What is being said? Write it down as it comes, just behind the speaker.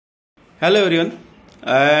Hello everyone,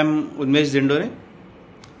 I am Unmesh Zindore.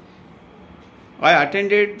 I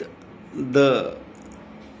attended the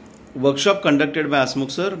workshop conducted by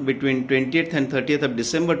Hasmukh sir between 20th and 30th of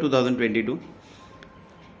December 2022.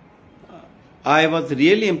 I was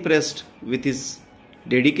really impressed with his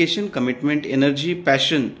dedication, commitment, energy,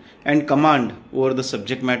 passion and command over the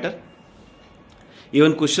subject matter.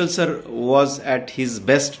 Even Kushal sir was at his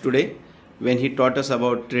best today when he taught us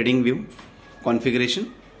about TradingView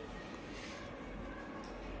configuration.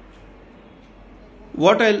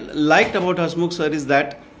 What I liked about Hasmukh sir is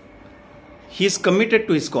that he is committed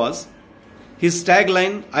to his cause. His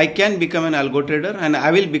tagline, I can become an algo trader and I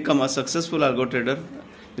will become a successful algo trader,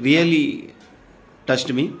 really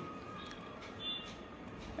touched me.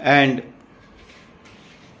 And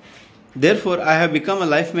therefore, I have become a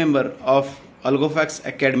life member of AlgoFax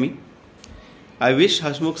Academy. I wish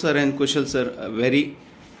Hasmukh sir and Kushal sir a very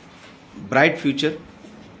bright future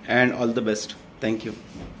and all the best. Thank you.